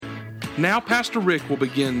Now Pastor Rick will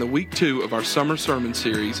begin the week 2 of our summer sermon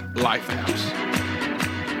series, Life House.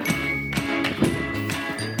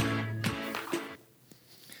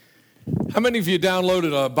 How many of you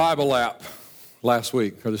downloaded a Bible app last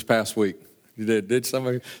week or this past week? You did some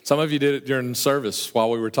of you? Some of you did it during service while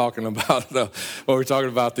we were talking about the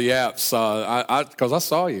apps. Because I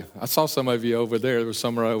saw you. I saw some of you over there. There was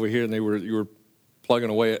some over here, and you were plugging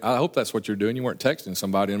away. I hope that's what you're doing. You weren't texting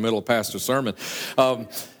somebody in the middle of pastor's sermon.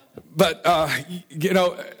 But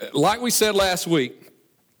like we said last week,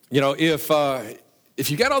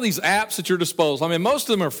 if you got all these apps at your disposal, I mean, most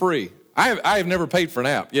of them are free. I have never paid for an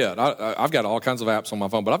app yet. I've got all kinds of apps on my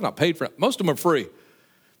phone, but I've not paid for it. Most of them are free.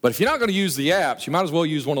 But if you're not going to use the apps, you might as well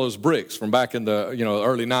use one of those bricks from back in the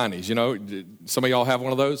early 90s. Some of y'all have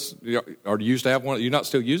one of those, or you used to have one. You're not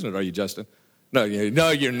still using it, are you, Justin? No,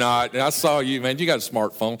 you're not. I saw you, man. You got a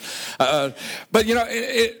smartphone. But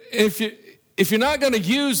if you're not going to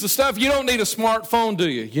use the stuff, you don't need a smartphone, do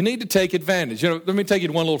you? You need to take advantage. Let me take you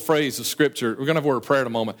to one little phrase of Scripture. We're going to have a word of prayer in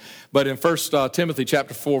a moment. But in 1 Timothy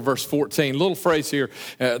chapter 4, verse 14, a little phrase here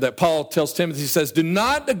that Paul tells Timothy, he says, do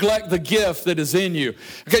not neglect the gift that is in you.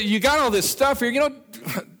 Okay, you got all this stuff here.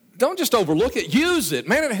 Don't just overlook it. Use it.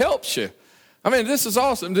 Man, it helps you. I mean, this is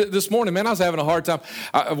awesome. This morning, man, I was having a hard time.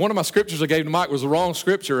 One of my scriptures I gave to Mike was the wrong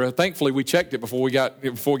scripture. Thankfully, we checked it before we got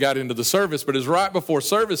into the service, but it was right before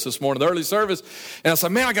service this morning, the early service. And I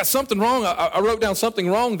said, man, I got something wrong. I wrote down something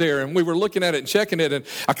wrong there, and we were looking at it and checking it, and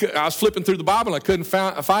I was flipping through the Bible, and I couldn't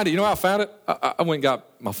find it. You know how I found it? I went and got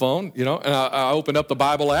my phone, and I opened up the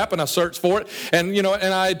Bible app, and I searched for it, and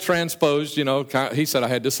I had transposed, he said I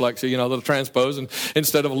had dyslexia, the transpose, and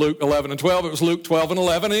instead of Luke 11 and 12, it was Luke 12 and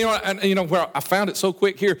 11, and where I found it so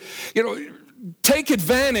quick here. Take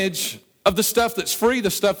advantage of the stuff that's free,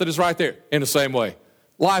 the stuff that is right there in the same way.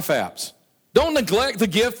 Life apps. Don't neglect the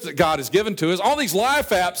gift that God has given to us. All these life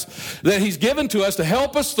apps that He's given to us to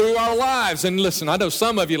help us through our lives. And listen, I know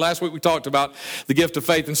some of you, last week we talked about the gift of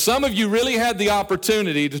faith, and some of you really had the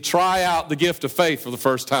opportunity to try out the gift of faith for the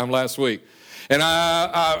first time last week. And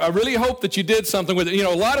I really hope that you did something with it. A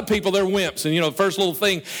lot of people, they're wimps. And, the first little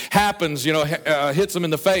thing happens, hits them in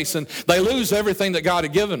the face. And they lose everything that God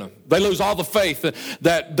had given them. They lose all the faith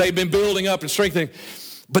that they've been building up and strengthening.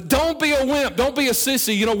 But don't be a wimp. Don't be a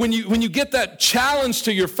sissy. When you get that challenge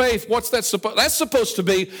to your faith, what's that supposed? That's supposed to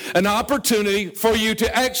be an opportunity for you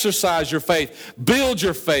to exercise your faith, build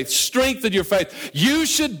your faith, strengthen your faith. You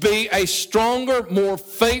should be a stronger, more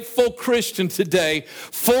faithful Christian today,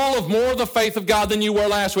 full of more of the faith of God than you were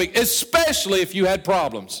last week, especially if you had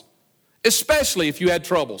problems, especially if you had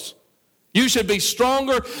troubles. You should be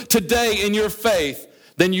stronger today in your faith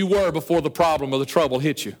than you were before the problem or the trouble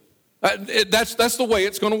hit you. That's the way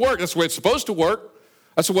it's going to work. That's the way it's supposed to work.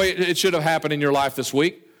 That's the way it should have happened in your life this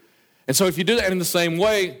week. And so if you do that in the same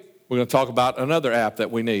way, we're going to talk about another app that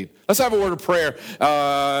we need. Let's have a word of prayer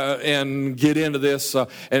and get into this.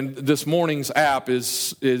 And this morning's app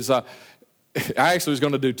is I actually was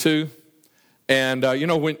going to do two. And,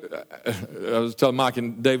 when I was telling Mike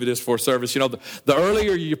and David this for service, the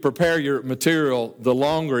earlier you prepare your material, the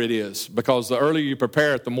longer it is. Because the earlier you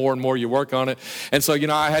prepare it, the more and more you work on it. And so,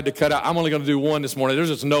 I had to cut out. I'm only going to do one this morning. There's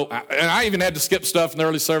just and I even had to skip stuff in the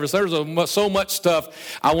early service. There's so much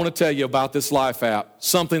stuff I want to tell you about this Life app.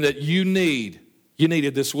 Something that you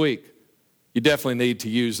needed this week. You definitely need to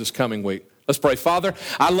use this coming week. Let's pray. Father,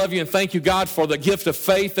 I love you and thank you, God, for the gift of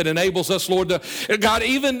faith that enables us, Lord, God,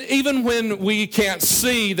 even when we can't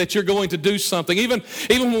see that you're going to do something, even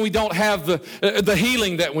when we don't have the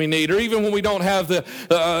healing that we need, or even when we don't have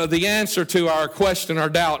the answer to our question, our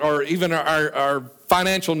doubt, or even our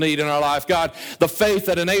financial need in our life, God, the faith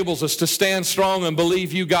that enables us to stand strong and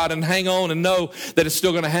believe you, God, and hang on and know that it's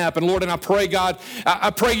still going to happen. Lord, and I pray, God, I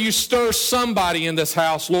pray you stir somebody in this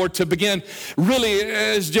house, Lord, to begin really,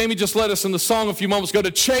 as Jamie just led us in the song a few moments ago,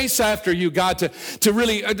 to chase after you, God, to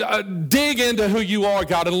really dig into who you are,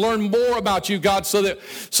 God, and learn more about you, God, so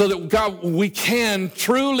that God, we can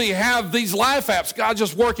truly have these life apps, God,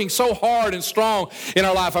 just working so hard and strong in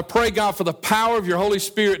our life. I pray, God, for the power of your Holy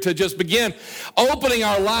Spirit to just begin opening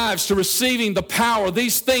our lives to receiving the power,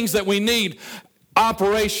 these things that we need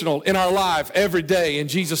operational in our life every day in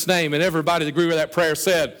Jesus' name. And everybody that agreed with that prayer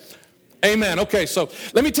said, amen. Okay, so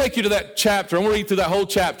let me take you to that chapter. I'm going to read through that whole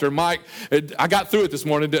chapter. Mike, I got through it this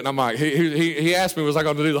morning, didn't I, Mike? He asked me, was I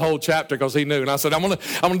going to do the whole chapter because he knew. And I said, I'm going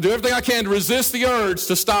to do everything I can to resist the urge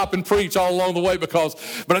to stop and preach all along the way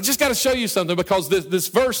but I just got to show you something because this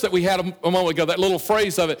verse that we had a moment ago, that little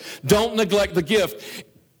phrase of it, don't neglect the gift.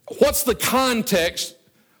 What's the context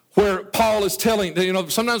where Paul is telling,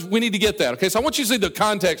 sometimes we need to get that. Okay, so I want you to see the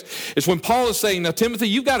context. It's when Paul is saying, now, Timothy,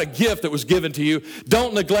 you've got a gift that was given to you.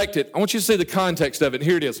 Don't neglect it. I want you to see the context of it. And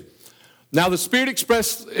here it is. Now, the Spirit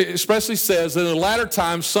expressly says that in the latter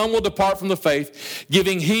times some will depart from the faith,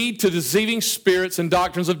 giving heed to deceiving spirits and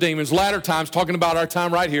doctrines of demons. Latter times, talking about our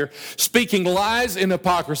time right here, speaking lies in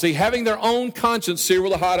hypocrisy, having their own conscience seared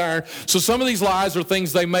with a hot iron. So some of these lies are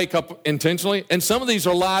things they make up intentionally, and some of these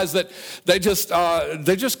are lies that they're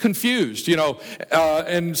just confused,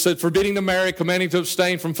 and said forbidding to marry, commanding to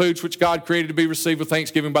abstain from foods which God created to be received with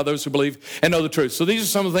thanksgiving by those who believe and know the truth. So these are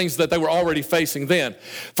some of the things that they were already facing then.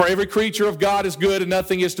 For every creature of God is good, and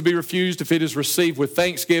nothing is to be refused if it is received with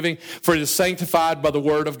thanksgiving, for it is sanctified by the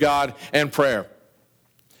word of God and prayer.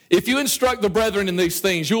 If you instruct the brethren in these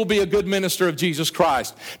things, you will be a good minister of Jesus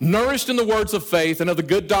Christ, nourished in the words of faith and of the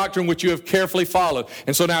good doctrine which you have carefully followed.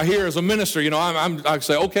 And so now here as a minister, I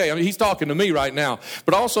say, okay, he's talking to me right now,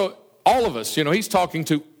 but also all of us, he's talking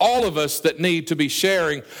to all of us that need to be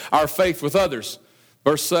sharing our faith with others.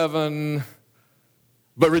 Verse 7...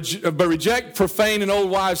 But reject profane and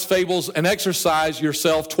old wives' fables and exercise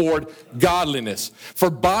yourself toward godliness. For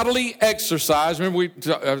bodily exercise, remember we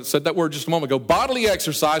said that word just a moment ago, bodily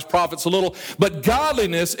exercise profits a little, but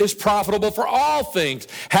godliness is profitable for all things,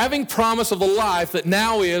 having promise of the life that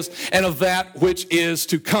now is and of that which is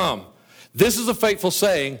to come. This is a faithful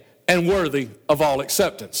saying and worthy of all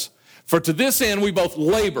acceptance. For to this end we both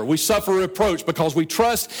labor, we suffer reproach because we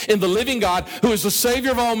trust in the living God who is the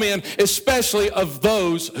Savior of all men, especially of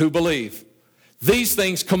those who believe. These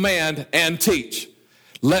things command and teach.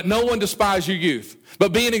 Let no one despise your youth,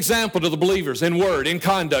 but be an example to the believers in word, in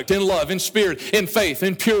conduct, in love, in spirit, in faith,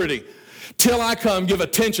 in purity. Till I come, give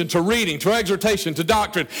attention to reading, to exhortation, to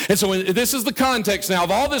doctrine. And so this is the context now of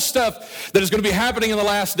all this stuff that is going to be happening in the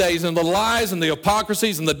last days, and the lies and the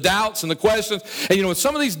hypocrisies and the doubts and the questions. And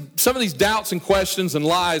some of these doubts and questions and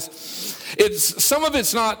lies, some of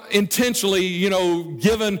it's not intentionally,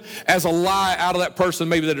 given as a lie out of that person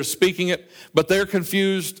maybe that is speaking it, but they're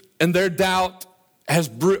confused and their doubt has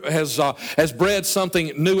bred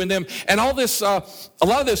something new in them. And all this, a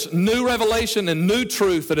lot of this new revelation and new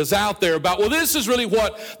truth that is out there about, this is really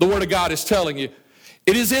what the Word of God is telling you.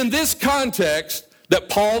 It is in this context that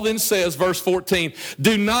Paul then says, verse 14,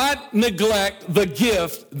 do not neglect the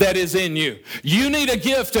gift that is in you. You need a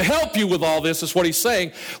gift to help you with all this, is what he's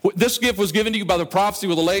saying. This gift was given to you by the prophecy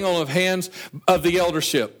with the laying on of hands of the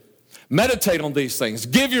eldership. Meditate on these things.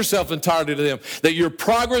 Give yourself entirely to them, that your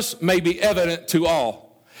progress may be evident to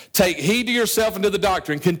all. Take heed to yourself and to the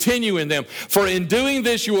doctrine. Continue in them. For in doing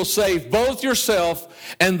this, you will save both yourself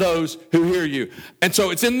and those who hear you. And so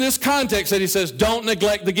it's in this context that he says, don't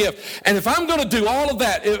neglect the gift. And if I'm going to do all of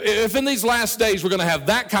that, if in these last days we're going to have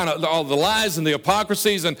that kind of, all the lies and the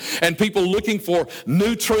hypocrisies and people looking for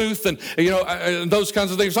new truth and, those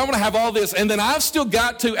kinds of things. So I'm going to have all this. And then I've still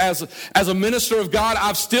got to, as a minister of God,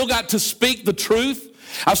 I've still got to speak the truth.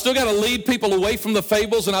 I've still got to lead people away from the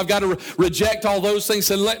fables, and I've got to reject all those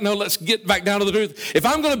things and let's get back down to the truth. If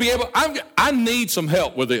I'm going to be able, I need some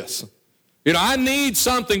help with this. I need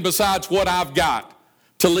something besides what I've got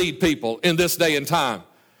to lead people in this day and time.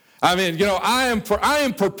 I mean, I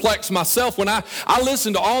am perplexed myself when I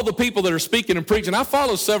listen to all the people that are speaking and preaching. I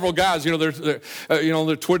follow several guys, their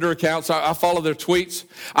Twitter accounts. I follow their tweets.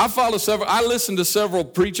 I listen to several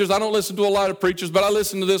preachers. I don't listen to a lot of preachers, but I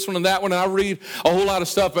listen to this one and that one, and I read a whole lot of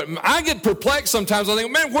stuff. But I get perplexed sometimes. I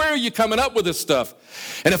think, man, where are you coming up with this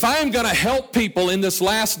stuff? And if I am going to help people in this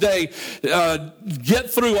last day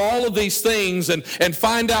get through all of these things and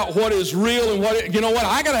find out what is real and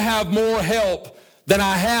I got to have more help than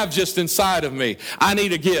I have just inside of me. I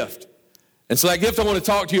need a gift. And so that gift I want to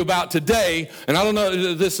talk to you about today, and I don't know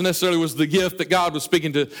if this necessarily was the gift that God was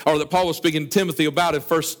speaking to, or that Paul was speaking to Timothy about in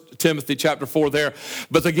 1 Timothy chapter 4 there,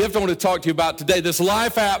 but the gift I want to talk to you about today, this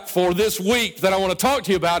life app for this week that I want to talk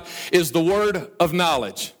to you about is the word of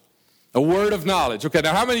knowledge. A word of knowledge. Okay,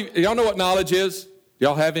 now how many, y'all know what knowledge is?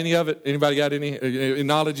 Y'all have any of it? Anybody got any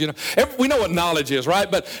knowledge? We know what knowledge is, right?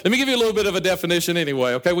 But let me give you a little bit of a definition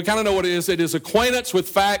anyway, okay? We kind of know what it is. It is acquaintance with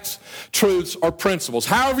facts, truths, or principles.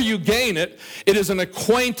 However you gain it, it is an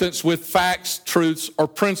acquaintance with facts, truths, or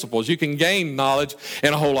principles. You can gain knowledge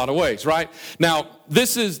in a whole lot of ways, right? Now,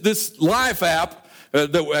 this life app,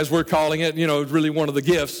 as we're calling it, really one of the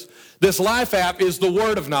gifts. This life app is the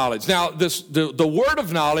word of knowledge. Now, the word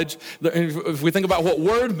of knowledge, if we think about what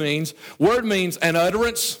word means an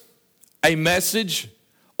utterance, a message,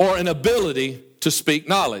 or an ability to speak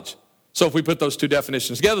knowledge. So if we put those two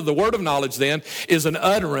definitions together, the word of knowledge then is an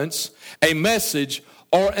utterance, a message,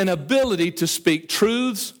 or an ability to speak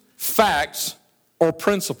truths, facts, or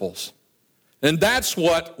principles. And that's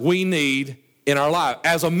what we need in our life.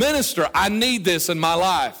 As a minister, I need this in my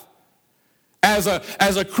life. As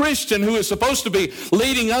a Christian who is supposed to be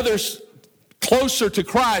leading others closer to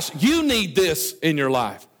Christ, you need this in your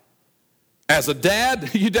life. As a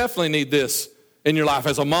dad, you definitely need this in your life.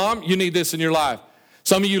 As a mom, you need this in your life.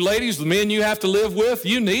 Some of you ladies, the men you have to live with,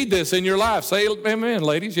 you need this in your life. Say amen,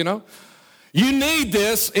 ladies, you know. You need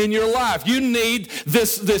this in your life. You need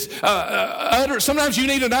this utterance. Sometimes you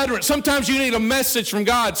need an utterance. Sometimes you need a message from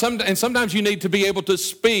God. And sometimes you need to be able to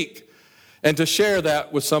speak and to share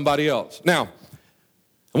that with somebody else. Now,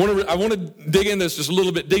 I want to dig in this just a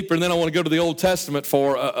little bit deeper, and then I want to go to the Old Testament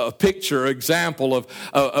for a picture, example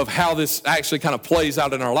of how this actually kind of plays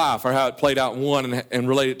out in our life, or how it played out in one and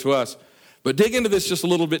relate it to us. But dig into this just a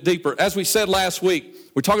little bit deeper. As we said last week,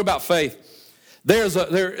 we talk about faith. There's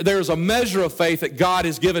a measure of faith that God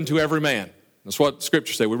has given to every man. That's what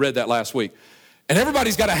Scripture said. We read that last week. And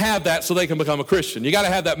everybody's got to have that so they can become a Christian. You got to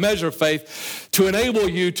have that measure of faith to enable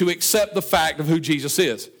you to accept the fact of who Jesus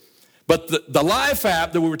is. But the Life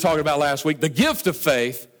app that we were talking about last week, the gift of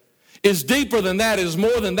faith, is deeper than that. It is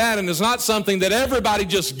more than that, and it's not something that everybody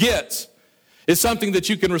just gets. It's something that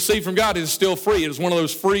you can receive from God. It is still free. It is one of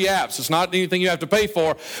those free apps. It's not anything you have to pay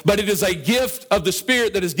for, but it is a gift of the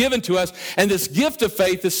Spirit that is given to us. And this gift of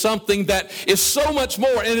faith is something that is so much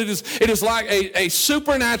more. And it is like a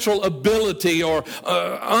supernatural ability or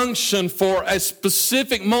unction for a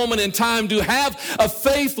specific moment in time to have a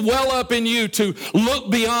faith well up in you to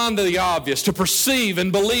look beyond the obvious, to perceive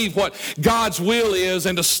and believe what God's will is,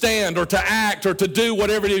 and to stand or to act or to do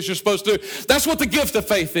whatever it is you're supposed to do. That's what the gift of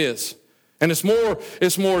faith is. And it's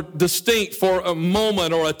more distinct for a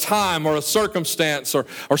moment or a time or a circumstance or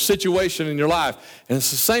situation in your life. And it's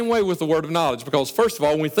the same way with the word of knowledge. Because first of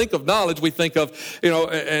all, when we think of knowledge, we think of,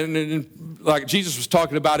 and like Jesus was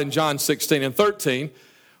talking about in John 16 and 13,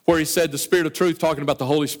 where he said the Spirit of truth, talking about the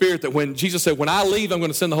Holy Spirit, that when Jesus said, when I leave, I'm going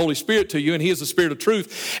to send the Holy Spirit to you, and he is the Spirit of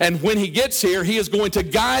truth. And when he gets here, he is going to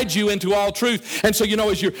guide you into all truth. And so,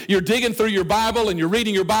 as you're digging through your Bible and you're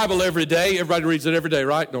reading your Bible every day, everybody reads it every day,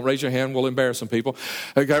 right? Don't raise your hand, we'll embarrass some people.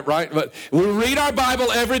 Okay, right? But we read our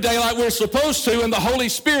Bible every day like we're supposed to, and the Holy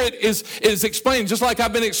Spirit is explaining, just like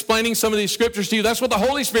I've been explaining some of these scriptures to you. That's what the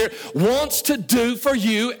Holy Spirit wants to do for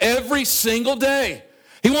you every single day.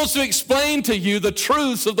 He wants to explain to you the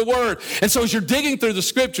truths of the word. And so as you're digging through the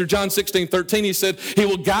scripture, John 16:13, he said, he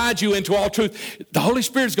will guide you into all truth. The Holy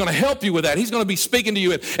Spirit is going to help you with that. He's going to be speaking to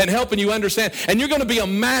you and helping you understand. And you're going to be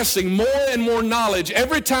amassing more and more knowledge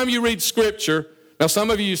every time you read scripture. Now,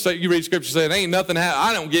 some of you say, you read scripture saying, ain't nothing,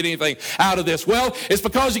 I don't get anything out of this. Well, it's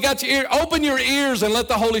because you got your ear, open your ears and let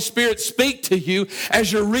the Holy Spirit speak to you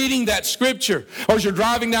as you're reading that scripture. Or as you're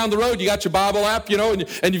driving down the road, you got your Bible app,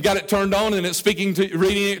 and you've got it turned on and it's reading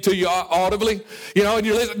it to you audibly, and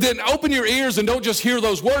you're listening. Then open your ears and don't just hear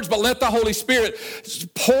those words, but let the Holy Spirit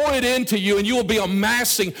pour it into you, and you will be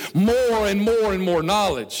amassing more and more and more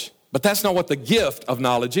knowledge. But that's not what the gift of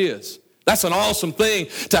knowledge is. That's an awesome thing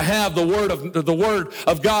to have the word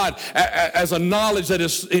of God as a knowledge that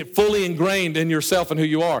is fully ingrained in yourself and who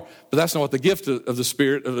you are. But that's not what the gift of the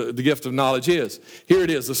Spirit, the gift of knowledge is. Here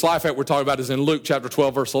it is. This life act we're talking about is in Luke chapter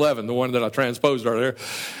 12, verse 11, the one that I transposed earlier.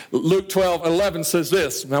 Luke 12:11 says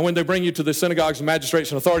this, now when they bring you to the synagogues and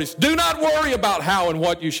magistrates and authorities, do not worry about how and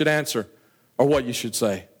what you should answer or what you should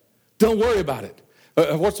say. Don't worry about it.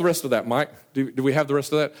 What's the rest of that, Mike? Do we have the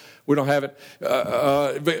rest of that? We don't have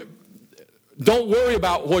it. Don't worry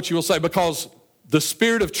about what you will say, because the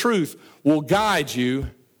Spirit of truth will guide you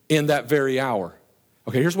in that very hour.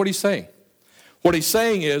 Okay, here's what he's saying. What he's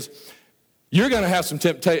saying is, you're going to have some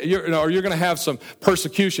temptation, or you're going to have some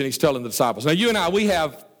persecution, he's telling the disciples. Now, you and I, we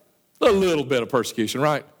have a little bit of persecution,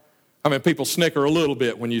 right? I mean, people snicker a little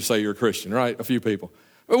bit when you say you're a Christian, right? A few people.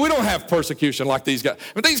 But we don't have persecution like these guys.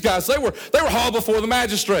 I mean, these guys, they were hauled before the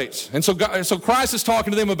magistrates. And so Christ is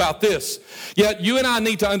talking to them about this. Yet you and I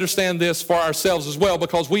need to understand this for ourselves as well,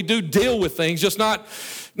 because we do deal with things, just not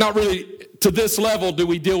really to this level do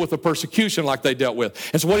we deal with the persecution like they dealt with.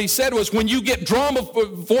 And so what he said was, when you get drawn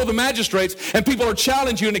before the magistrates and people are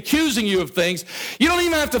challenging you and accusing you of things, you don't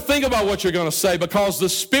even have to think about what you're going to say, because the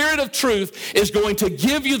Spirit of truth is going to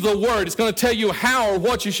give you the word. It's going to tell you how or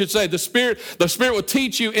what you should say. The Spirit will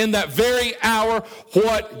teach you in that very hour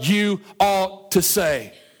what you ought to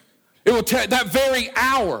say. It will tell that very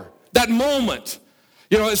hour, that moment.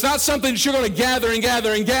 You know, it's not something that you're going to gather and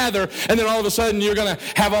gather and gather, and then all of a sudden you're going to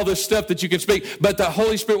have all this stuff that you can speak. But the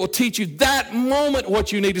Holy Spirit will teach you that moment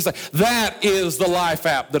what you need to say. That is the Life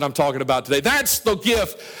app that I'm talking about today. That's the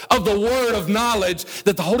gift of the word of knowledge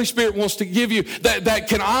that the Holy Spirit wants to give you that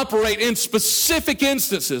can operate in specific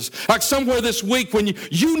instances. Like somewhere this week when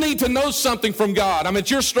you need to know something from God. I mean,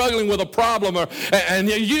 you're struggling with a problem and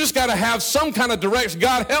you just got to have some kind of direction.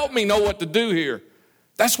 God, help me know what to do here.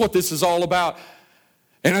 That's what this is all about.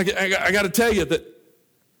 And I got to tell you that,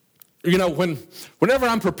 you know, whenever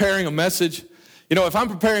I'm preparing a message, you know, if I'm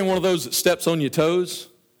preparing one of those that steps on your toes,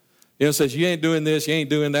 you know, says you ain't doing this, you ain't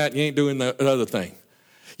doing that, you ain't doing the other thing.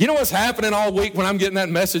 You know what's happening all week when I'm getting that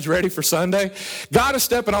message ready for Sunday? God is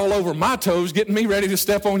stepping all over my toes, getting me ready to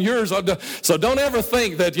step on yours. So don't ever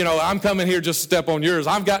think that, you know, I'm coming here just to step on yours.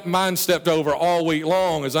 I've got mine stepped over all week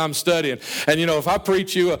long as I'm studying. And, you know, if I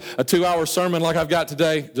preach you a 2-hour sermon like I've got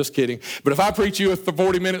today, just kidding. But if I preach you a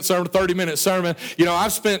 40-minute sermon, 30-minute sermon, you know,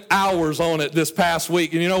 I've spent hours on it this past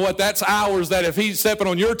week. And you know what? That's hours that if he's stepping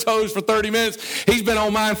on your toes for 30 minutes, he's been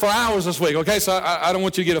on mine for hours this week. Okay, so I don't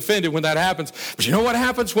want you to get offended when that happens. But you know what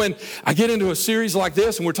happens when I get into a series like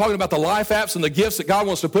this and we're talking about the Life apps and the gifts that God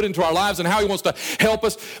wants to put into our lives and how he wants to help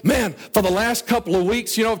us? Man, for the last couple of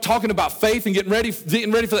weeks, you know, talking about faith and getting ready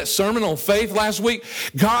for that sermon on faith last week,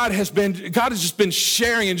 God has just been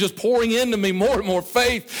sharing and just pouring into me more and more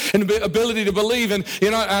faith and the ability to believe. And,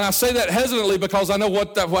 you know, and I say that hesitantly because I know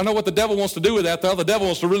what the devil wants to do with that. The devil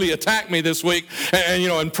wants to really attack me this week and you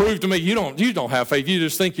know, and prove to me you don't have faith. You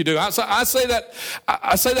just think you do. I say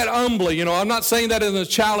that humbly. You know, I'm not saying that in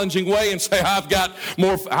a challenging way and say I've got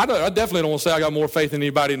more. I definitely don't want to say I got more faith than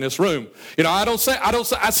anybody in this room. You know, I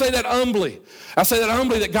say that humbly. I say that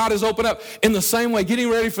humbly that God has opened up. In the same way, getting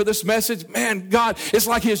ready for this message, man, God, it's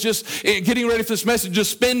like he's just getting ready for this message,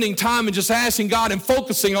 just spending time and just asking God and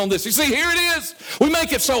focusing on this. You see, here it is. We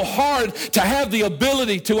make it so hard to have the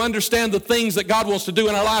ability to understand the things that God wants to do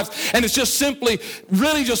in our lives. And it's just simply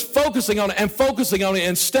really just focusing on it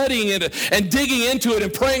and studying it and digging into it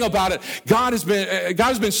and praying about it. God has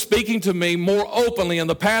been speaking to me more openly in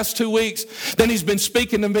the past 2 weeks than he's been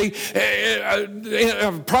speaking to me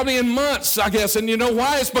probably in months, I guess. And you know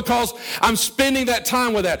why? It's because I'm spending that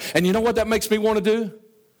time with that. And you know what that makes me want to do?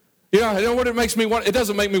 You know what it makes me want? It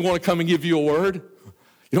doesn't make me want to come and give you a word.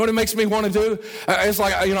 You know what it makes me want to do? It's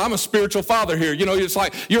like, you know, I'm a spiritual father here. You know, it's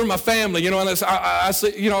like you're my family, you know, and I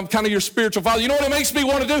say, you know, I'm kind of your spiritual father. You know what it makes me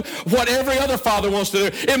want to do? What every other father wants to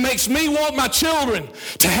do. It makes me want my children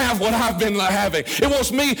to have what I've been having. It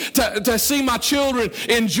wants me to see my children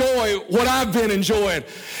enjoy what I've been enjoying.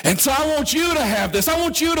 And so I want you to have this. I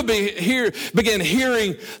want you to begin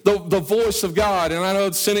hearing the voice of God. And I know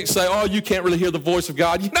the cynics say, oh, you can't really hear the voice of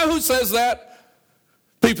God. You know who says that?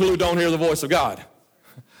 People who don't hear the voice of God.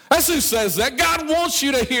 That's who says that. God wants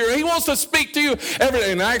you to hear. He wants to speak to you every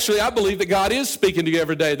day. And actually, I believe that God is speaking to you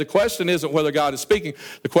every day. The question isn't whether God is speaking.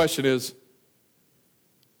 The question is,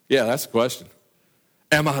 yeah, that's the question.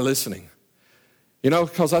 Am I listening? You know,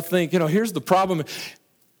 because I think, you know, here's the problem.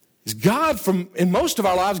 Is God, in most of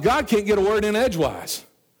our lives, God can't get a word in edgewise.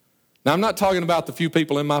 Now, I'm not talking about the few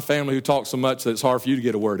people in my family who talk so much that it's hard for you to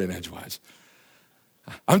get a word in edgewise.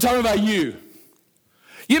 I'm talking about you.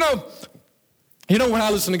 You know, when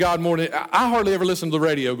I listen to God more than I hardly ever listen to the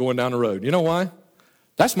radio going down the road. You know why?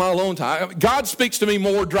 That's my alone time. God speaks to me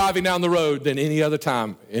more driving down the road than any other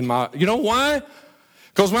time in my. You know why?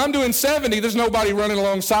 Because when I'm doing 70, there's nobody running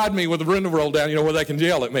alongside me with the window rolled down, you know, where they can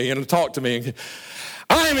yell at me and talk to me.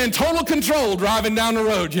 I am in total control driving down the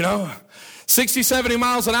road, you know. 60, 70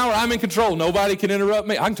 miles an hour, I'm in control. Nobody can interrupt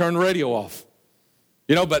me. I can turn the radio off.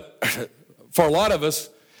 You know, but for a lot of us,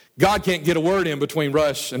 God can't get a word in between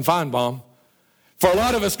Rush and Feinbaum. For a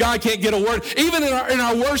lot of us, God can't get a word, even in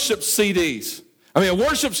our worship CDs. I mean,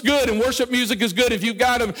 worship's good and worship music is good if you've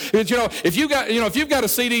got them. If you've got a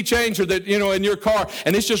CD changer that, you know, in your car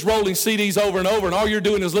and it's just rolling CDs over and over and all you're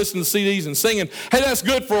doing is listening to CDs and singing, hey, that's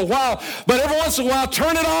good for a while. But every once in a while,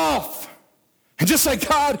 turn it off and just say,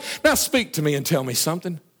 God, now speak to me and tell me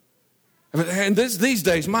something. I mean, and these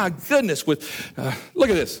days, my goodness, look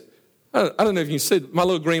at this. I don't know if you can see my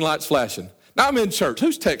little green light's flashing. Now I'm in church.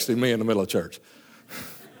 Who's texting me in the middle of church?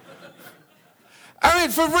 I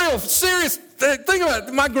mean, for real, serious, think about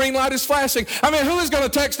it. My green light is flashing. I mean, who is going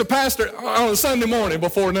to text a pastor on a Sunday morning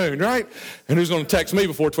before noon, right? And who's going to text me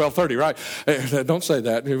before 12:30, right? Don't say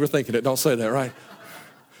that. You were thinking it. Don't say that, right?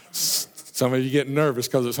 Some of you getting nervous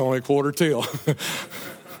because it's only 1:45.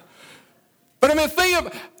 But I mean, think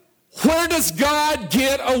of, where does God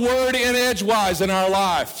get a word in edgewise in our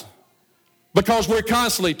lives? Because we're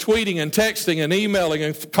constantly tweeting and texting and emailing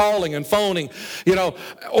and calling and phoning, or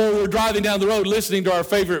we're driving down the road listening to our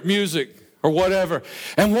favorite music or whatever.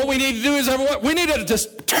 And what we need to do is we need to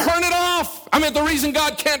just turn it off. I mean, the reason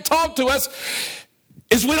God can't talk to us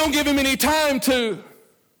is we don't give him any time to.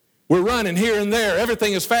 We're running here and there.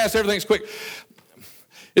 Everything is fast. Everything's quick.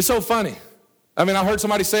 It's so funny. I mean, I heard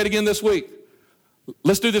somebody say it again this week.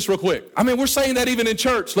 Let's do this real quick. I mean, we're saying that even in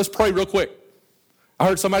church. Let's pray real quick. I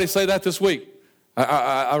heard somebody say that this week.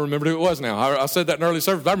 I remember who it was now. I said that in early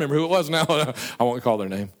service, but I remember who it was now. I won't call their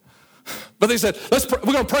name. But they said,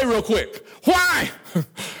 we're going to pray real quick. Why?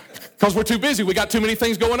 Because we're too busy. We got too many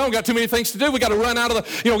things going on. We got too many things to do. We got to run out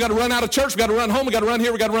of we got to run out of church. We got to run home. We got to run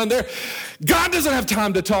here. We got to run there. God doesn't have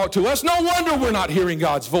time to talk to us. No wonder we're not hearing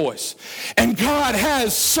God's voice. And God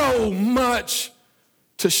has so much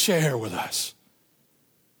to share with us.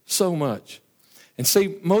 So much. And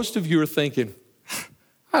see, most of you are thinking,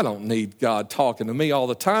 I don't need God talking to me all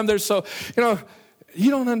the time. You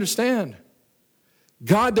don't understand.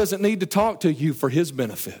 God doesn't need to talk to you for his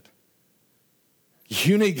benefit.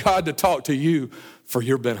 You need God to talk to you for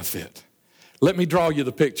your benefit. Let me draw you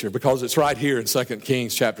the picture because it's right here in 2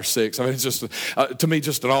 Kings chapter 6. I mean, it's just, to me,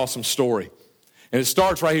 just an awesome story. And it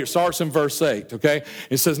starts right here. It starts in verse 8, okay?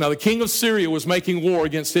 It says, now the king of Syria was making war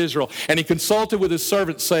against Israel, and he consulted with his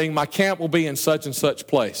servants, saying, my camp will be in such and such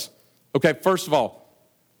place. Okay, first of all,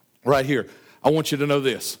 right here, I want you to know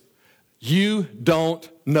this. You don't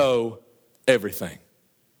know everything.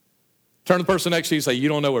 Turn to the person next to you and say, you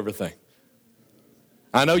don't know everything.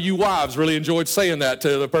 I know you wives really enjoyed saying that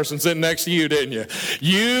to the person sitting next to you, didn't you?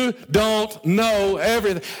 You don't know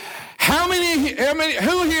everything.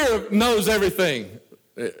 Who here knows everything?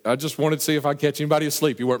 I just wanted to see if I catch anybody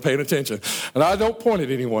asleep. You weren't paying attention. And I don't point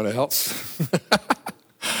at anyone else.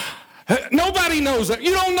 Nobody knows that.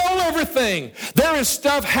 You don't know everything. There is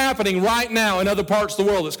stuff happening right now in other parts of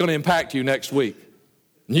the world that's going to impact you next week.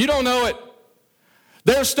 You don't know it.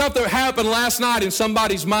 There's stuff that happened last night in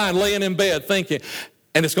somebody's mind laying in bed thinking,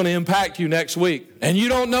 and it's going to impact you next week. And you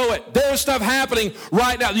don't know it. There's stuff happening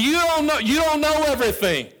right now. You don't know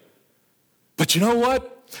everything. But you know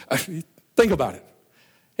what? Think about it.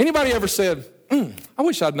 Anybody ever said, I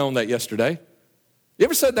wish I'd known that yesterday? You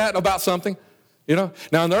ever said that about something? Now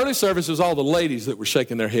in the early service, it was all the ladies that were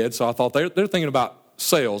shaking their heads, so I thought they're thinking about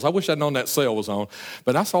sales. I wish I'd known that sale was on.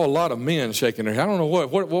 But I saw a lot of men shaking their head. I don't know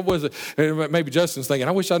what was it. Maybe Justin's thinking,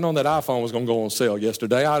 I wish I'd known that iPhone was going to go on sale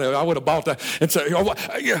yesterday. I would have bought that. And so,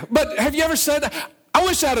 but have you ever said that? I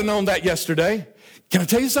wish I'd have known that yesterday. Can I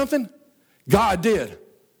tell you something? God did.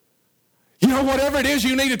 Whatever it is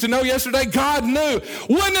you needed to know yesterday, God knew.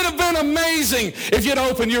 Wouldn't it have been amazing if you'd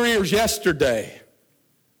opened your ears yesterday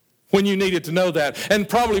when you needed to know that? And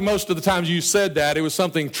probably most of the times you said that, it was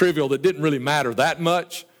something trivial that didn't really matter that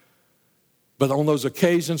much. But on those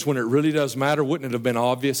occasions when it really does matter, wouldn't it have been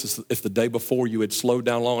obvious if the day before you had slowed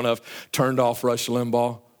down long enough, turned off Rush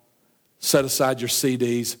Limbaugh, set aside your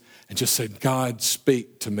CDs, and just said, God,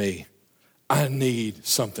 speak to me. I need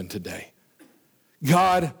something today.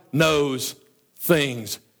 God knows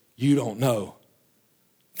things you don't know.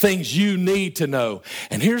 Things you need to know.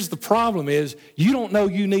 And here's the problem is, you don't know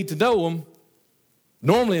you need to know them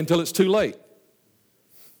normally until it's too late.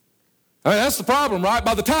 I mean, that's the problem, right?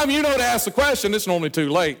 By the time you know to ask the question, it's normally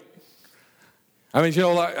too late. I mean,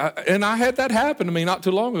 and I had that happen to me not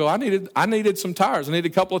too long ago. I needed some tires. I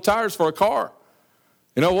needed a couple of tires for a car.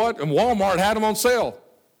 You know what? And Walmart had them on sale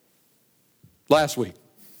last week.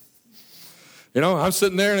 I'm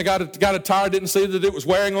sitting there and I got a tire, didn't see that it was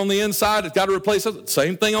wearing on the inside. It's got to replace it.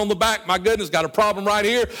 Same thing on the back. My goodness, got a problem right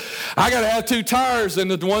here. I got to have two tires, and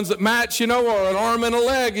the ones that match, are an arm and a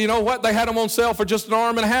leg. You know what? They had them on sale for just an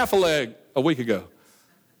arm and a half a leg a week ago.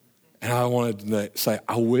 And I wanted to say,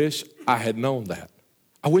 I wish I had known that.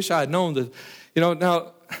 I wish I had known that.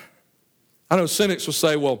 Now, I know cynics will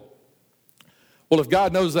say, well, if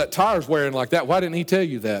God knows that tire's wearing like that, why didn't he tell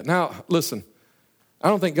you that? Now, listen. I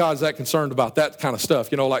don't think God's that concerned about that kind of stuff.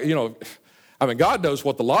 God knows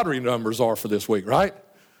what the lottery numbers are for this week, right?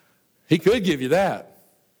 He could give you that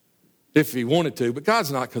if he wanted to, but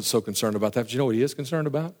God's not so concerned about that. But you know what he is concerned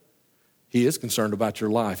about? He is concerned about your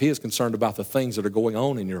life. He is concerned about the things that are going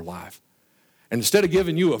on in your life. And instead of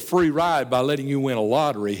giving you a free ride by letting you win a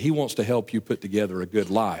lottery, he wants to help you put together a good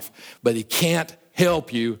life. But he can't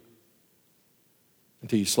help you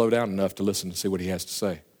until you slow down enough to listen and see what he has to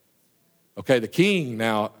say. Okay, the king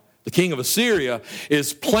now The king of Assyria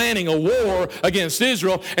is planning a war against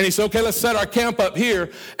Israel. And he said, okay, let's set our camp up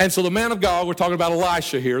here. And so the man of God, we're talking about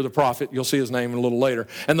Elisha here, the prophet. You'll see his name a little later.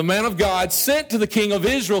 And the man of God sent to the king of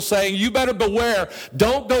Israel saying, you better beware.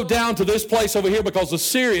 Don't go down to this place over here because the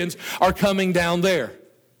Syrians are coming down there.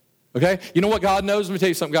 Okay? You know what God knows? Let me tell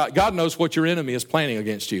you something. God knows what your enemy is planning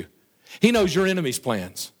against you. He knows your enemy's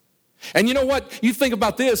plans. And you know what? You think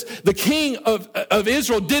about this. The king of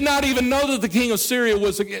Israel did not even know that the king of Syria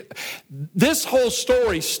was. This whole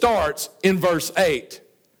story starts in verse 8.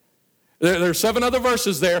 There are 7 other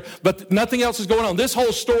verses there, but nothing else is going on. This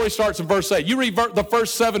whole story starts in verse 8. You read the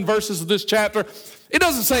first 7 verses of this chapter, it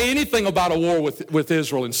doesn't say anything about a war with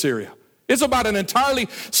Israel and Syria. It's about an entirely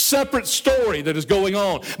separate story that is going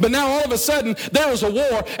on. But now all of a sudden, there is a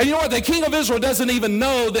war. And you know what? The king of Israel doesn't even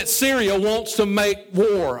know that Syria wants to make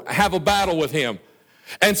war, have a battle with him.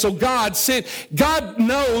 And so God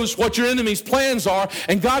knows what your enemy's plans are,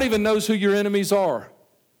 and God even knows who your enemies are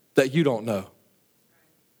that you don't know.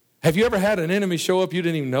 Have you ever had an enemy show up you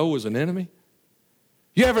didn't even know was an enemy?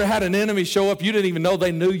 You ever had an enemy show up you didn't even know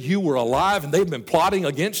they knew you were alive and they've been plotting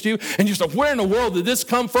against you? And you said, where in the world did this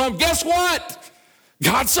come from? Guess what?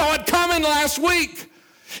 God saw it coming last week.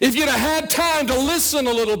 If you'd have had time to listen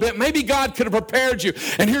a little bit, maybe God could have prepared you.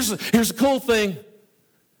 And here's the cool thing.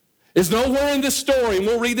 Is nowhere in this story, and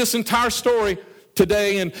we'll read this entire story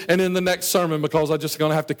today and in the next sermon because I'm just going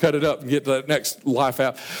to have to cut it up and get to that next life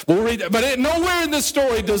out. We'll read it. But nowhere in this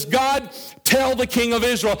story does God tell the king of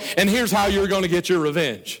Israel, and here's how you're going to get your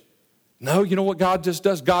revenge. No, you know what God just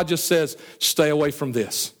does? God just says, stay away from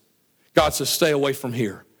this. God says, stay away from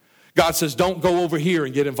here. God says, don't go over here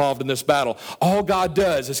and get involved in this battle. All God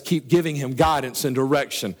does is keep giving him guidance and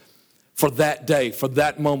direction for that day, for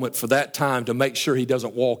that moment, for that time, to make sure he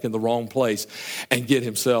doesn't walk in the wrong place and get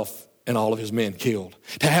himself and all of his men killed,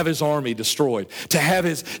 to have his army destroyed, to have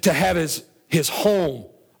his home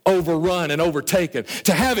overrun and overtaken,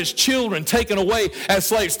 to have his children taken away as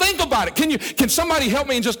slaves. Think about it. Can somebody help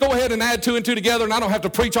me and just go ahead and add 2 and 2 together, and I don't have to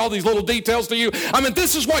preach all these little details to you? I mean,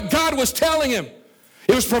 this is what God was telling him.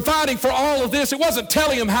 It was providing for all of this. It wasn't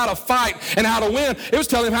telling him how to fight and how to win. It was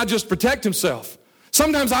telling him how to just protect himself.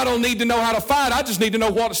 Sometimes I don't need to know how to fight. I just need to know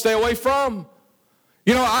what to stay away from.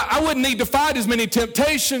 You know, I wouldn't need to fight as many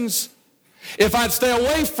temptations if I'd stay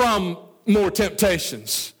away from more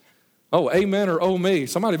temptations. Oh, amen or oh me.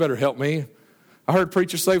 Somebody better help me. I heard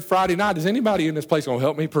preachers say Friday night, is anybody in this place going to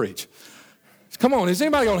help me preach? Come on, is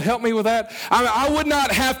anybody going to help me with that? I would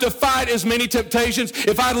not have to fight as many temptations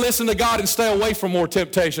if I'd listen to God and stay away from more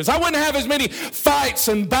temptations. I wouldn't have as many fights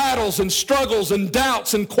and battles and struggles and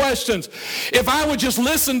doubts and questions if I would just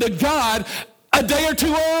listen to God a day or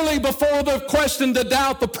 2 early before the question, the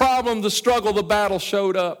doubt, the problem, the struggle, the battle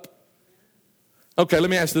showed up. Okay, let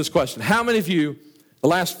me ask this question. How many of you, the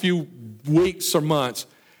last few weeks or months,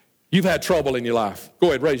 you've had trouble in your life? Go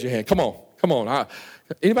ahead, raise your hand. Come on.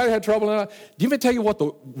 Anybody had trouble in their life? Do you even tell you what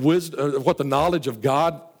the wisdom, what the knowledge of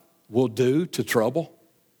God will do to trouble?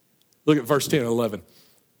 Look at verse 10 and 11.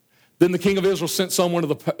 Then the king of Israel sent someone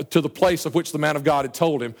to the place of which the man of God had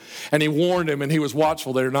told him, and he warned him, and he was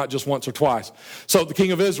watchful there, not just once or twice. So the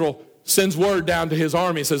king of Israel sends word down to his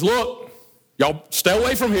army and says, look, y'all stay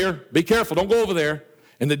away from here. Be careful. Don't go over there.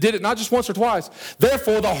 And they did it not just once or twice.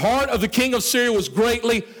 Therefore, the heart of the king of Syria was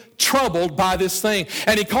greatly troubled by this thing.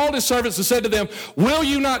 And he called his servants and said to them, will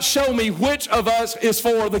you not show me which of us is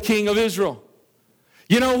for the king of Israel?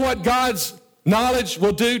 You know what God's knowledge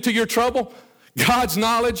will do to your trouble? God's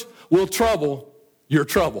knowledge will trouble your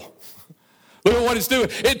trouble. Look at what it's doing.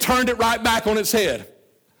 It turned it right back on its head.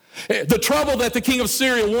 The trouble that the king of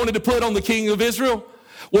Syria wanted to put on the king of Israel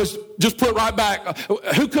was just put right back.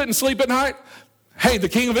 Who couldn't sleep at night? Hey, the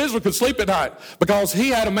king of Israel could sleep at night because he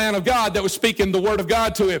had a man of God that was speaking the word of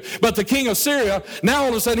God to him. But the king of Syria, now all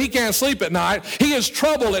of a sudden he can't sleep at night. He is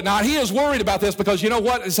troubled at night. He is worried about this because you know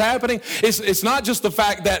what is happening? It's not just the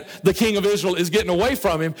fact that the king of Israel is getting away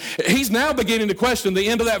from him. He's now beginning to question the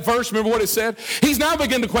end of that verse. Remember what it said? He's now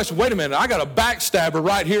beginning to question, wait a minute, I got a backstabber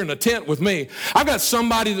right here in the tent with me. I've got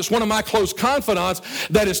somebody that's one of my close confidants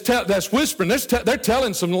that's whispering. They're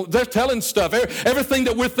telling stuff. Everything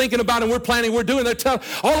that we're thinking about and we're planning, we're doing.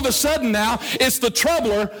 All of a sudden now, it's the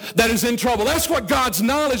troubler that is in trouble. That's what God's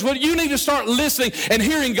knowledge. Well, you need to start listening and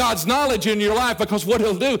hearing God's knowledge in your life, because what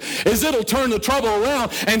he'll do is it'll turn the trouble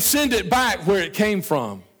around and send it back where it came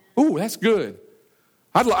from. Ooh, that's good.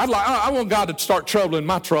 I want God to start troubling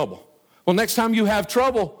my trouble. Well, next time you have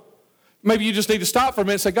trouble, maybe you just need to stop for a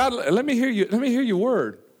minute and say, God, let me hear you. Let me hear your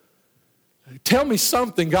word. Tell me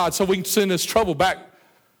something, God, so we can send this trouble back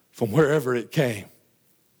from wherever it came.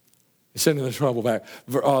 He's sending the trouble back.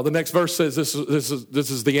 The next verse says this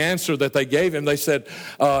is the answer that they gave him. They said,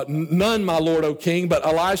 none, my lord, O king, but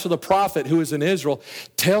Elisha the prophet who is in Israel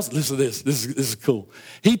listen to this. This is cool.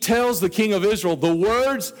 He tells the king of Israel the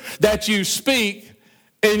words that you speak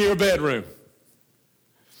in your bedroom.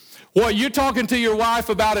 What you're talking to your wife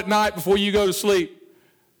about at night before you go to sleep,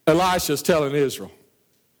 Elisha's telling Israel.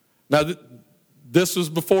 Now, this was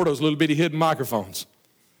before those little bitty hidden microphones.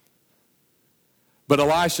 But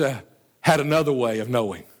Elisha had another way of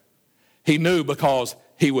knowing. He knew because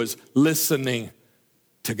he was listening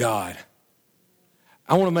to God.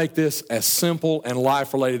 I want to make this as simple and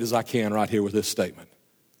life-related as I can right here with this statement.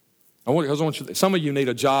 Some of you need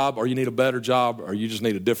a job, or you need a better job, or you just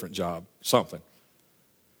need a different job, something.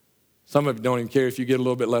 Some of you don't even care if you get a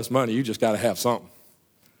little bit less money. You just got to have something.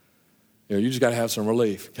 You just got to have some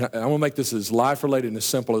relief. I want to make this as life-related and as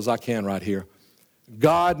simple as I can right here.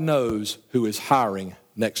 God knows who is hiring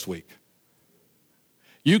next week.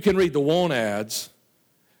 You can read the want ads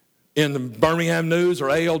in the Birmingham News or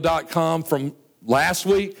AL.com from last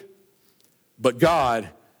week, but God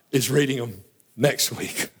is reading them next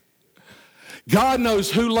week. God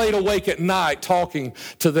knows who laid awake at night talking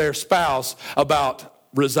to their spouse about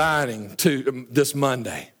resigning to this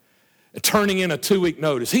Monday, turning in a 2-week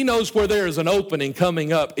notice. He knows where there is an opening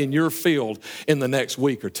coming up in your field in the next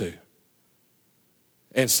week or two.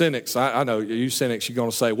 And cynics, I know you cynics, you're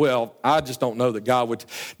going to say, well, I just don't know that God would.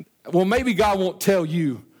 Well, maybe God won't tell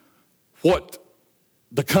you what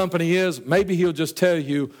the company is. Maybe he'll just tell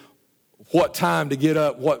you what time to get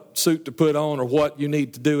up, what suit to put on, or what you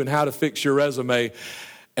need to do and how to fix your resume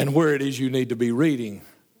and where it is you need to be reading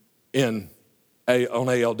on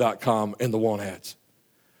AL.com in the want ads.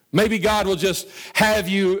 Maybe God will just have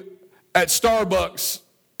you at Starbucks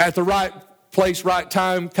at the right place, right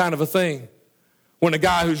time kind of a thing. When a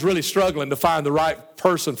guy who's really struggling to find the right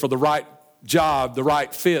person for the right job, the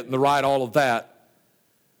right fit, and the right all of that,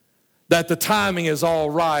 that the timing is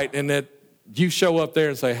all right, and that you show up there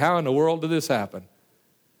and say, how in the world did this happen?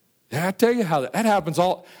 And I tell you how that happens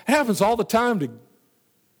all the time to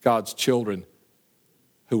God's children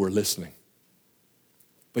who are listening.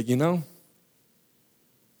 But you know,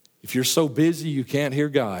 if you're so busy you can't hear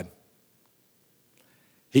God,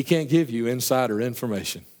 he can't give you insider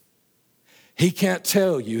information. He can't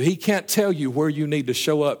tell you where you need to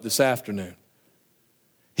show up this afternoon.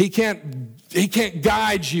 He can't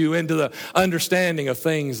guide you into the understanding of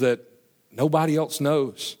things that nobody else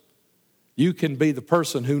knows. You can be the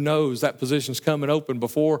person who knows that position's coming open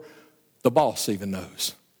before the boss even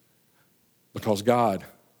knows, because God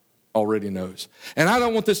already knows. And I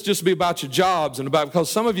don't want this just to be about your jobs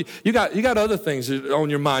because some of you got other things on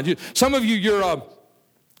your mind. Some of you,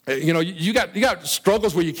 you got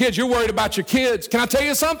struggles with your kids. You're worried about your kids. Can I tell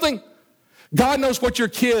you something? God knows what your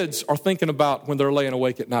kids are thinking about when they're laying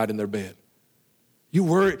awake at night in their bed. You're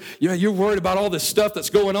worried about all this stuff that's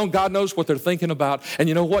going on. God knows what they're thinking about. And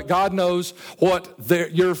you know what? God knows what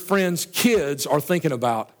your friends' kids are thinking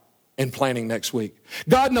about and planning next week.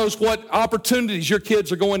 God knows what opportunities your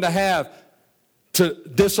kids are going to have to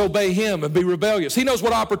disobey him and be rebellious. He knows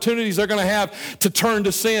what opportunities they're going to have to turn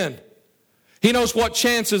to sin. He knows what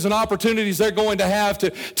chances and opportunities they're going to have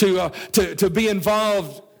to be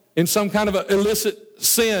involved in some kind of illicit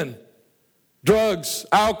sin, drugs,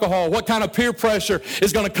 alcohol, what kind of peer pressure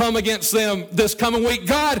is going to come against them this coming week.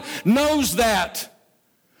 God knows that.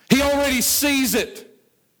 He already sees it.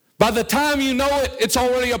 By the time you know it, it's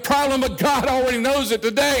already a problem, but God already knows it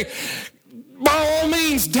today. By all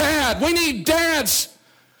means, Dad, we need dads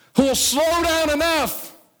who will slow down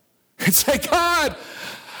enough and say, God,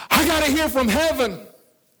 I got to hear from heaven,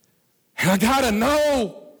 and I got to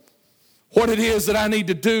know what it is that I need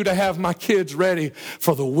to do to have my kids ready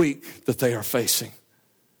for the week that they are facing.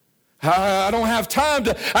 I don't have time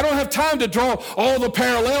to draw all the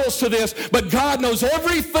parallels to this, but God knows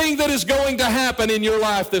everything that is going to happen in your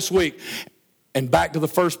life this week. And back to the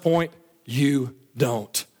first point, you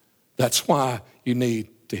don't. That's why you need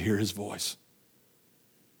to hear his voice.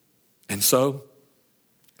 And so,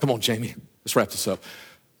 come on, Jamie, let's wrap this up.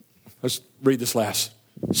 Let's read this last.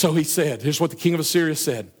 So he said, here's what the king of Assyria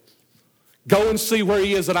said. Go and see where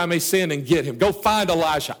he is that I may send and get him. Go find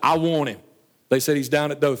Elisha. I want him. They said he's down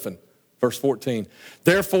at Dothan. Verse 14.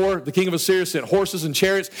 Therefore, the king of Assyria sent horses and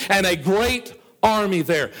chariots and a great army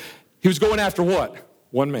there. He was going after what?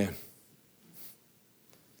 One man.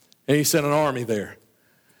 And he sent an army there.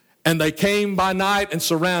 And they came by night and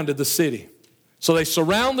surrounded the city. So they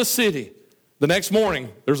surround the city. The next morning,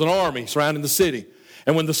 there's an army surrounding the city.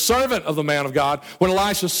 And when the servant of the man of God, when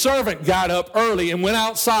Elisha's servant got up early and went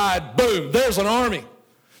outside, boom, there's an army.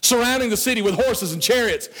 surrounding the city with horses and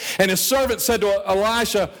chariots. And his servant said to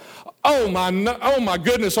Elisha, oh my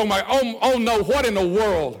goodness, oh no, what in the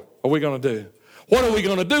world are we going to do? What are we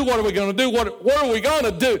going to do? What are we going to do? What are we going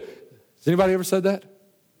to do? Has anybody ever said that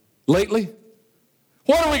lately?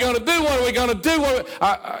 What are we going to do? What are we going to do?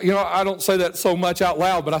 I don't say that so much out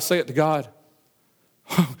loud, but I say it to God.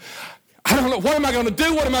 I don't know. What am I going to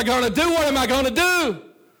do? What am I going to do? What am I going to do?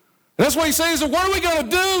 And that's what he's saying. He said, what are we going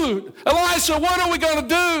to do? Elisha, what are we going to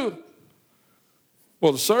do?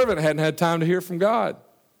 Well, the servant hadn't had time to hear from God.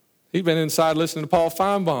 He'd been inside listening to Paul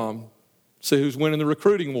Feinbaum, see who's winning the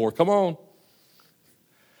recruiting war. Come on.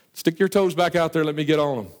 Stick your toes back out there. Let me get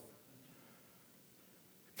on them.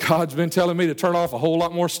 God's been telling me to turn off a whole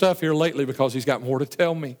lot more stuff here lately because he's got more to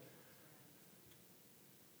tell me.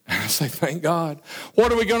 And I say, thank God.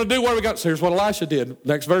 What are we going to do? What are we going to do? So here's what Elisha did.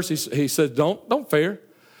 Next verse, he said, don't fear.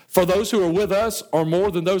 For those who are with us are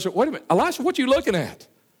more than those who... Wait a minute. Elisha, what are you looking at?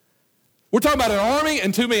 We're talking about an army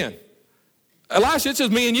and 2 men. Elisha, it's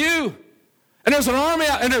just me and you. And there's an army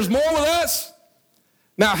out, and there's more with us.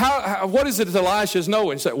 Now, what is it that Elisha is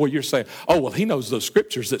knowing? Well, you're saying, he knows those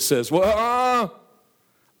scriptures that says,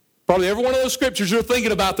 probably every one of those scriptures you're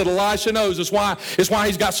thinking about that Elisha knows is why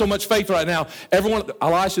he's got so much faith right now.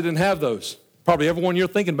 Elisha didn't have those. Probably everyone you're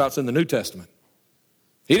thinking about is in the New Testament.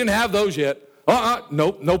 He didn't have those yet.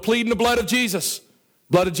 Nope, no pleading the blood of Jesus.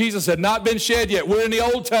 Blood of Jesus had not been shed yet. We're in the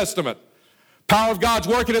Old Testament. Power of God's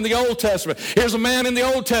working in the Old Testament. Here's a man in the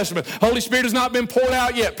Old Testament. Holy Spirit has not been poured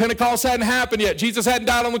out yet. Pentecost hadn't happened yet. Jesus hadn't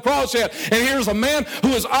died on the cross yet. And here's a man who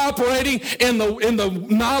is operating in the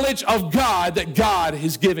knowledge of God that God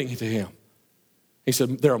is giving to him. He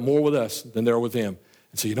said, there are more with us than there are with him.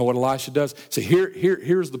 And so you know what Elisha does? See,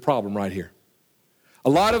 here's the problem right here. A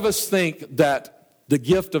lot of us think that the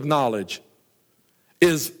gift of knowledge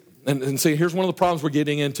is, and see, here's one of the problems we're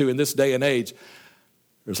getting into in this day and age.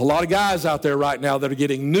 There's a lot of guys out there right now that are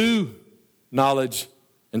getting new knowledge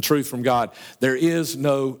and truth from God. There is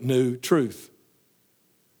no new truth.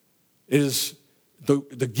 It is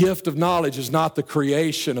the gift of knowledge is not the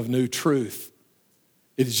creation of new truth.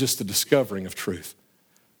 It is just the discovering of truth.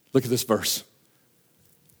 Look at this verse.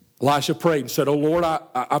 Elisha prayed and said, "Oh Lord,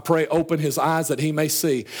 I pray, open his eyes that he may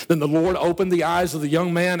see." Then the Lord opened the eyes of the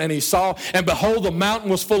young man, and he saw, and behold, the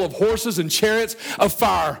mountain was full of horses and chariots of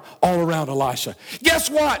fire all around Elisha.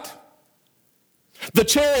 Guess what? The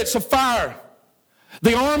chariots of fire,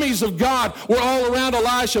 the armies of God were all around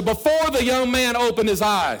Elisha before the young man opened his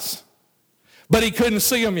eyes. But he couldn't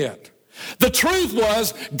see them yet. The truth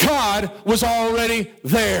was, God was already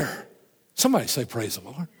there. Somebody say, praise the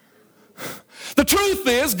Lord. The truth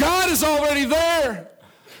is, God is already there.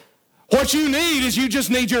 What you need is you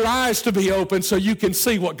just need your eyes to be open so you can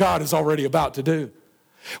see what God is already about to do.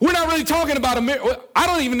 We're not really talking about a miracle. I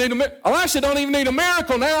don't even need a miracle. Elisha don't even need a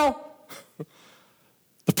miracle now.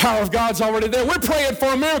 The power of God's already there. We're praying for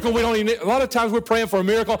a miracle. We don't even need, a lot of times we're praying for a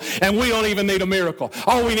miracle and we don't even need a miracle.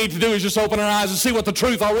 All we need to do is just open our eyes and see what the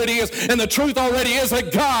truth already is. And the truth already is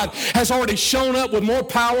that God has already shown up with more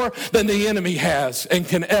power than the enemy has and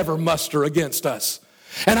can ever muster against us.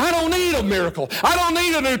 And I don't need a miracle. I don't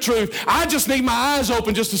need a new truth. I just need my eyes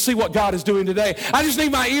open just to see what God is doing today. I just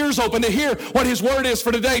need my ears open to hear what his word is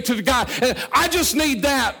for today to God. And I just need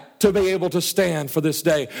that to be able to stand for this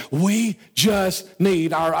day. We just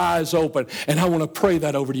need our eyes open. And I want to pray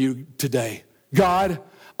that over to you today. God,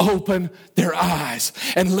 open their eyes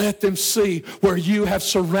and let them see where you have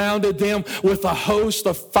surrounded them with a host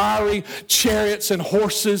of fiery chariots and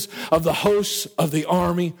horses of the hosts of the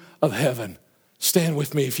army of heaven. Stand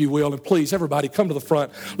with me if you will. And please, everybody, come to the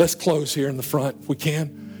front. Let's close here in the front if we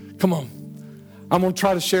can. Come on. I'm going to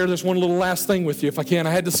try to share this one little last thing with you if I can.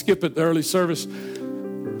 I had to skip it the early service.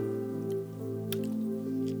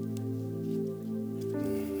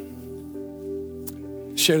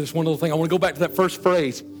 Share this one little thing. I want to go back to that first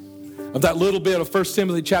phrase of that little bit of 1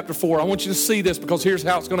 Timothy chapter 4. I want you to see this because here's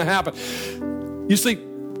how it's going to happen. You see,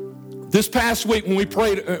 this past week when we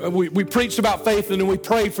prayed, we preached about faith, and then we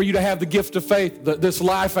prayed for you to have the gift of faith, this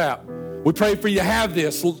Life app. We prayed for you to have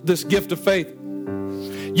this gift of faith.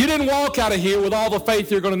 You didn't walk out of here with all the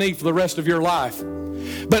faith you're going to need for the rest of your life.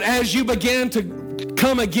 But as you began to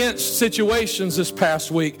come against situations this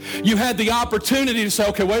past week, you had the opportunity to say,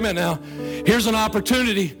 okay, wait a minute now. Here's an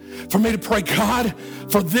opportunity for me to pray, God,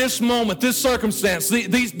 for this moment, this circumstance,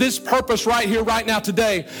 this purpose right here, right now,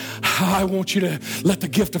 today, I want you to let the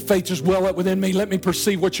gift of faith just well up within me. Let me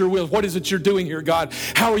perceive what your will is. What is it you're doing here, God?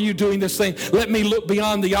 How are you doing this thing? Let me look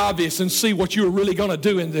beyond the obvious and see what you are really going to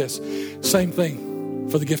do in this. Same thing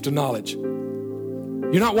for the gift of knowledge.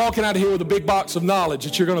 You're not walking out of here with a big box of knowledge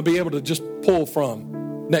that you're going to be able to just pull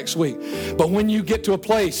from. next week. But when you get to a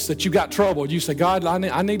place that you got trouble, you say, God,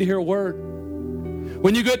 I need to hear a word.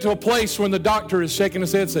 When you get to a place when the doctor is shaking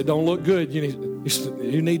his head and say, don't look good, you need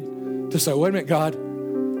to say, wait a minute, God,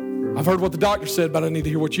 I've heard what the doctor said, but I need to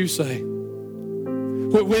hear what you say.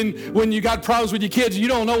 When you got problems with your kids, you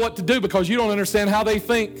don't know what to do because you don't understand how they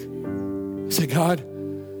think. Say, God,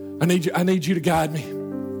 I need you to guide me.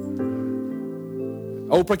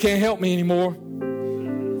 Oprah can't help me anymore.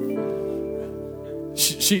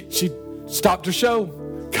 She stopped her show.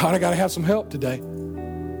 God, I got to have some help today.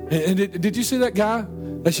 And did you see that guy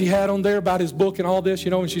that she had on there about his book and all this?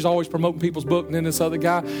 And she's always promoting people's book. And then this other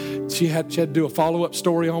guy, she had to do a follow-up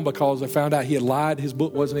story on because they found out he had lied. His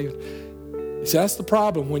book wasn't even. See, that's the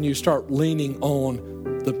problem when you start leaning on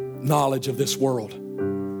the knowledge of this world.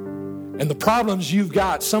 And the problems you've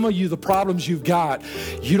got, some of you, the problems you've got,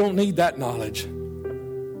 you don't need that knowledge.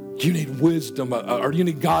 You need wisdom or you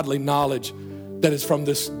need godly knowledge that is from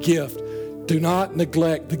this gift. Do not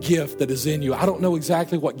neglect the gift that is in you. I don't know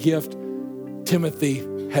exactly what gift Timothy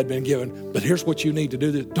had been given, but here's what you need to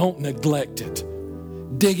do. Don't neglect it.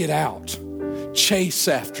 Dig it out. Chase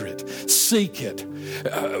after it. Seek it.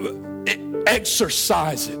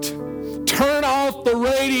 Exercise it. Turn off the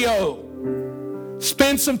radio.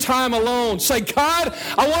 Spend some time alone. Say, God,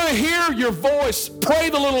 I want to hear your voice. Pray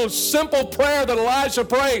the little simple prayer that Elijah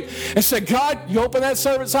prayed. And say, God, you open that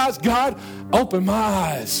servant's eyes. God, open my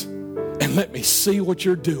eyes and let me see what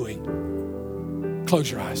you're doing.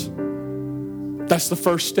 Close your eyes. That's the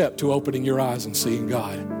first step to opening your eyes and seeing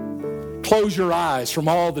God. Close your eyes from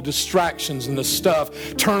all the distractions and the stuff.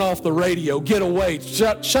 Turn off the radio. Get away.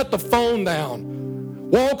 Shut the phone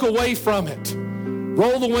down. Walk away from it.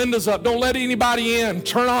 Roll the windows up. Don't let anybody in.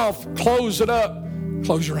 Turn off. Close it up.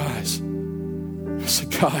 Close your eyes. I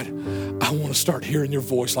said, God, I want to start hearing your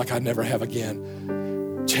voice like I never have again.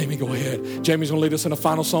 Jamie, go ahead. Jamie's going to lead us in a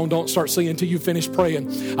final song. Don't start singing until you finish praying.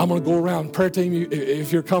 I'm going to go around. Prayer team,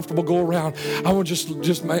 if you're comfortable, go around. I want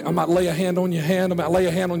to I might lay a hand on your hand. I might lay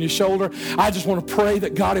a hand on your shoulder. I just want to pray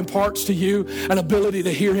that God imparts to you an ability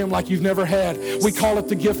to hear him like you've never had. We call it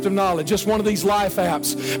the gift of knowledge, just one of these life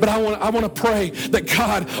apps. But I want to pray that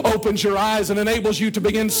God opens your eyes and enables you to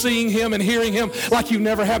begin seeing him and hearing him like you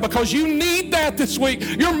never have, because you need that this week.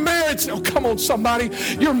 Your marriage, oh, come on, somebody.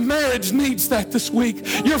 Your marriage needs that this week.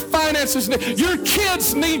 Your finances, your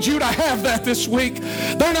kids need you to have that this week.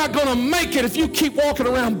 They're not going to make it if you keep walking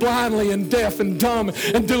around blindly and deaf and dumb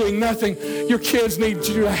and doing nothing. Your kids need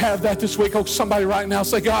you to have that this week. Oh, somebody right now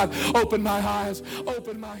say, God, open my eyes,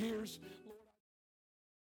 open my ears.